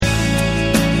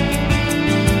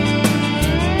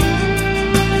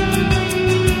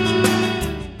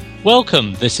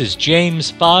Welcome, this is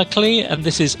James Barclay and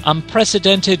this is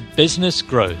Unprecedented Business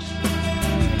Growth.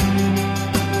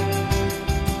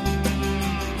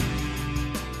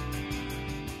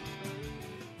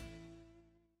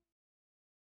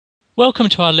 Welcome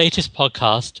to our latest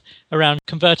podcast around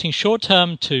converting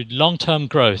short-term to long-term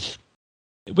growth.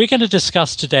 We're going to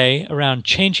discuss today around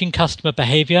changing customer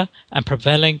behavior and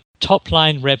propelling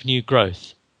top-line revenue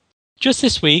growth. Just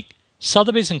this week,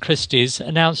 Sotheby's and Christie's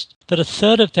announced that a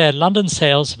third of their London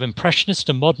sales of Impressionist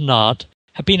and modern art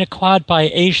have been acquired by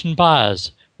Asian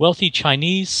buyers, wealthy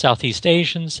Chinese, Southeast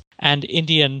Asians, and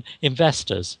Indian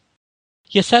investors.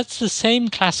 Yes, that's the same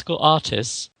classical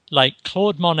artists like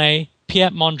Claude Monet,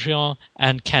 Piet Mondrian,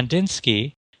 and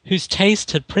Kandinsky, whose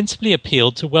taste had principally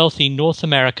appealed to wealthy North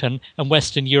American and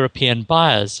Western European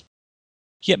buyers.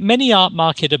 Yet many art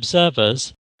market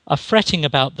observers are fretting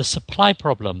about the supply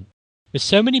problem, with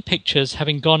so many pictures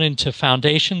having gone into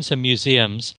foundations and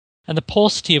museums, and the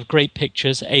paucity of great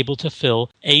pictures able to fill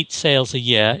 8 sales a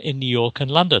year in New York and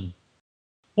London.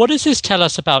 What does this tell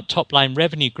us about top-line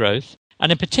revenue growth, and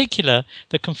in particular,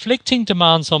 the conflicting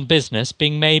demands on business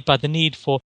being made by the need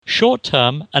for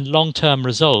short-term and long-term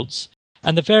results,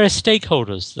 and the various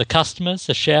stakeholders, the customers,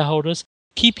 the shareholders,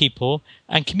 key people,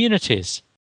 and communities?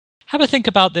 Have a think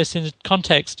about this in the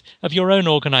context of your own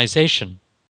organization.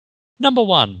 Number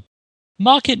 1.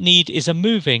 Market need is a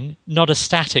moving, not a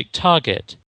static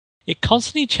target. It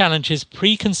constantly challenges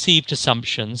preconceived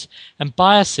assumptions and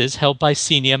biases held by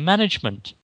senior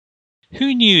management.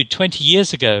 Who knew 20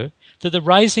 years ago that the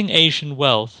rising Asian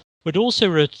wealth would also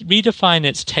redefine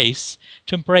its tastes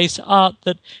to embrace art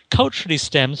that culturally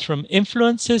stems from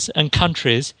influences and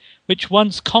countries which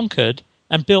once conquered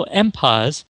and built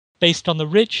empires based on the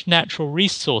rich natural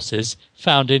resources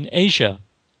found in Asia?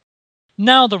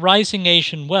 Now the rising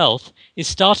Asian wealth is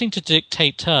starting to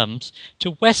dictate terms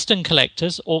to Western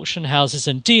collectors, auction houses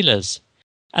and dealers,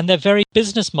 and their very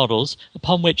business models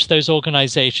upon which those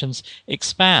organizations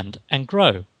expand and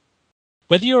grow.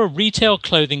 Whether you're a retail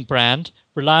clothing brand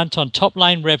reliant on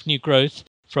top-line revenue growth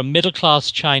from middle-class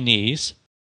Chinese,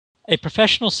 a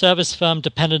professional service firm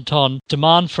dependent on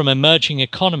demand from emerging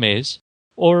economies,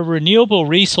 or a renewable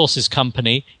resources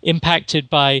company impacted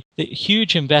by the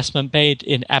huge investment made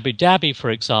in Abu Dhabi, for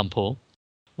example,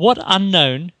 what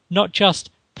unknown, not just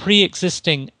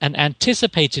pre-existing and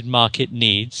anticipated market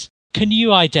needs can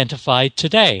you identify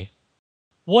today?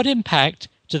 What impact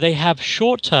do they have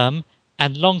short-term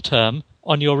and long-term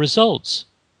on your results?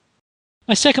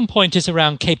 My second point is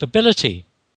around capability.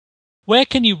 Where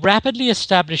can you rapidly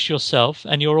establish yourself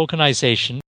and your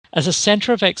organization as a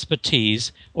center of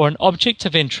expertise or an object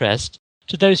of interest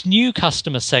to those new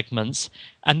customer segments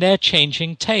and their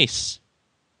changing tastes?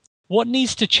 What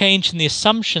needs to change in the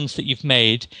assumptions that you've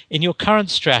made in your current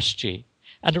strategy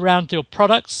and around your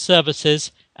products,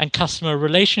 services, and customer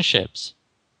relationships?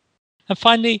 And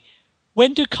finally,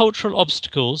 when do cultural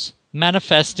obstacles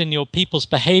manifest in your people's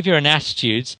behavior and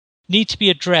attitudes need to be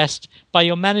addressed by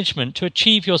your management to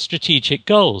achieve your strategic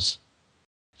goals?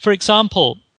 For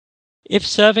example, if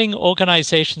serving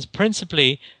organizations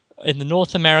principally in the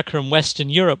North America and Western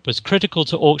Europe was critical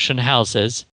to auction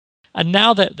houses, and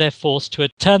now that they're forced to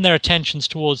turn their attentions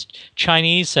towards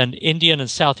Chinese and Indian and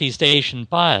Southeast Asian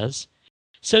buyers,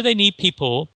 so they need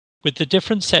people with the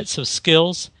different sets of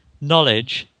skills,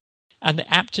 knowledge, and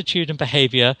the aptitude and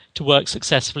behavior to work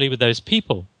successfully with those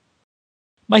people.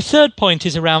 My third point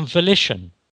is around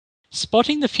volition.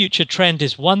 Spotting the future trend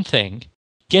is one thing,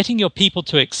 getting your people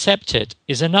to accept it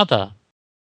is another.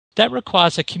 That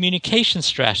requires a communication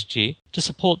strategy to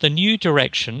support the new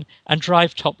direction and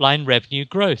drive top-line revenue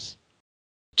growth.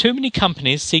 Too many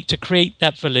companies seek to create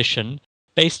that volition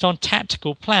based on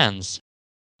tactical plans.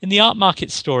 In the art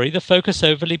market story, the focus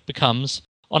overly becomes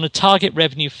on a target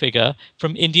revenue figure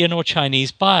from Indian or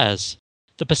Chinese buyers,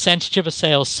 the percentage of a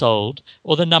sale sold,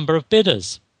 or the number of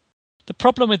bidders. The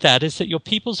problem with that is that your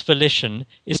people's volition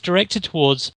is directed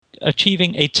towards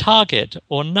achieving a target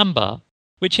or number,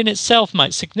 which in itself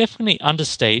might significantly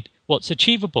understate what's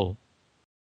achievable.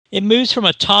 It moves from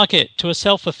a target to a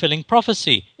self-fulfilling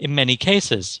prophecy in many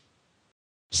cases.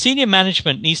 Senior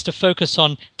management needs to focus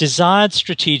on desired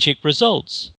strategic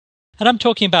results. And I'm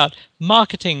talking about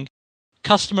marketing,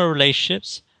 customer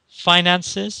relationships,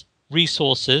 finances,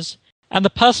 resources, and the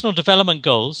personal development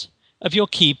goals of your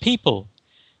key people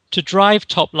to drive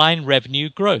top-line revenue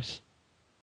growth.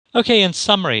 Okay, in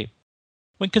summary,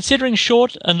 when considering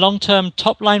short and long-term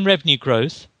top-line revenue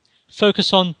growth,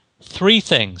 focus on 3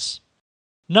 things.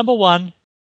 Number 1,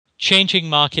 changing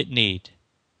market need.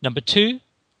 Number 2,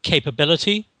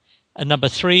 capability. And number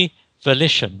 3,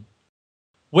 volition.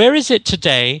 Where is it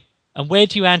today And where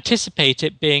do you anticipate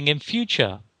it being in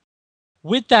future?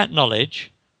 With that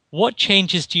knowledge, what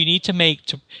changes do you need to make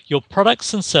to your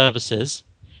products and services,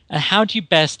 and how do you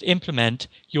best implement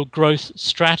your growth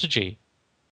strategy?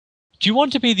 Do you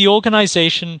want to be the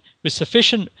organization with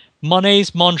sufficient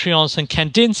Monets, Mondrians, and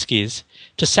Kandinskis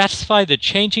to satisfy the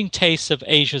changing tastes of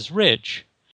Asia's rich,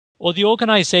 or the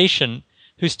organization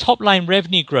whose top-line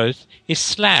revenue growth is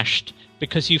slashed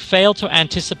because you fail to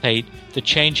anticipate the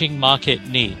changing market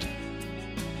need?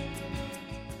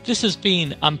 This has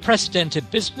been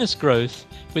Unprecedented Business Growth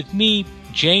with me,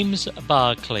 James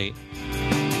Barclay.